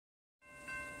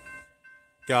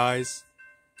Guys,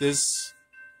 this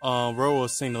railroad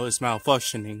signal is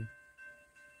malfunctioning.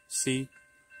 See?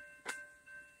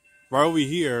 Right over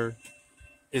here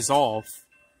is off,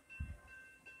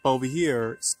 but over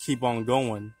here it's keep on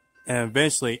going, and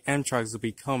eventually Amtrak will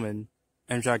be coming.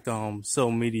 Amtrak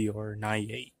Silver Meteor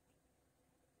 98,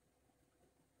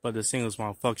 but the signal's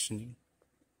malfunctioning.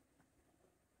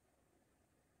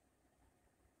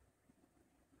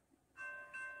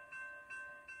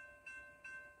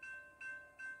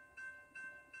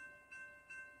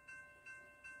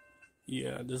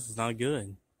 Yeah, this is not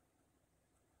good.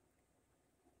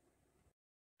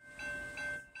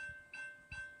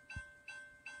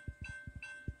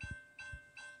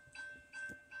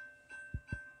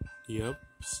 Yep,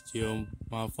 still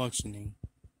malfunctioning.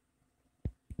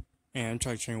 And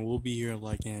Amtrak train will be here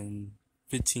like in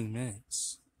 15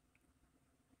 minutes.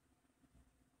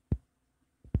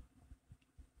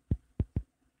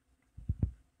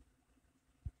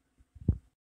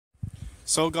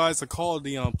 So guys, I called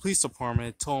the police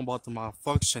department, told them about the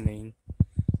malfunctioning.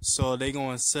 So they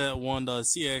gonna set one of the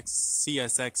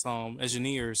CSX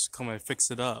engineers come and fix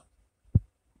it up.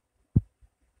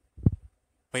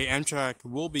 But Amtrak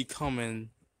will be coming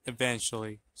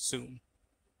eventually soon.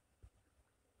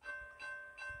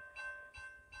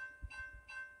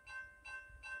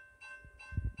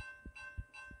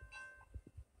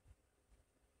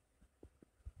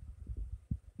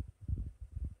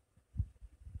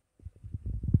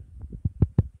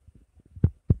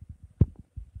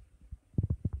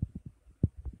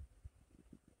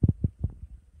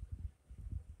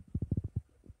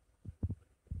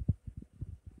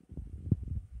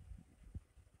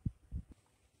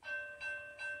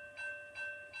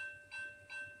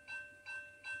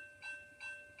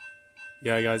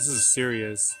 Yeah, guys, this is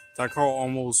serious. That car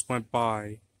almost went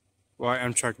by while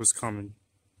Amtrak was coming.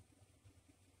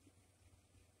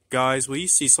 Guys, when you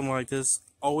see something like this,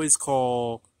 always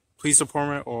call police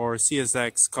department or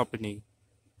CSX company.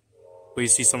 When you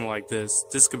see something like this,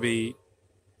 this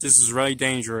is really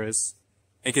dangerous.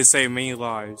 It can save many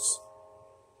lives.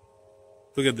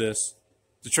 Look at this.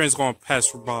 The train's going to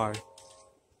pass by.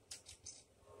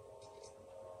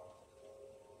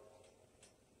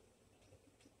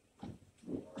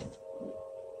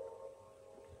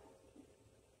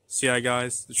 See that,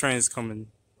 guys? The train is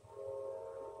coming.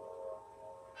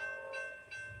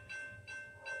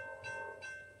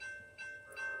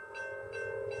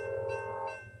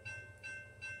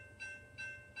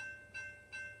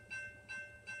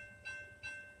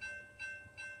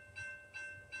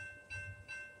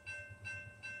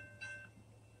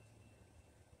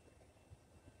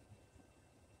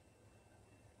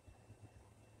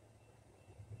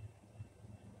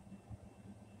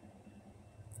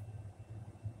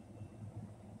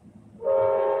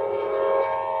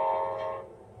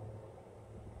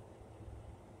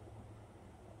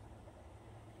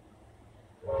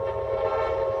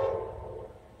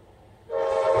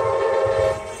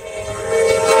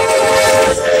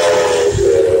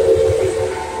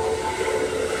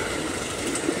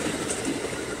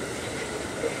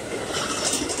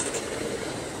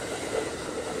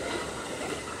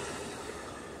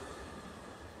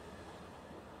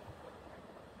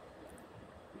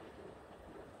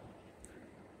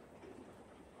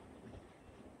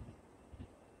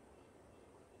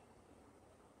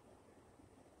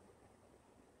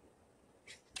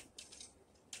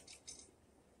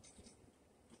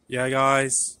 Yeah,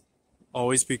 guys,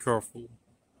 always be careful.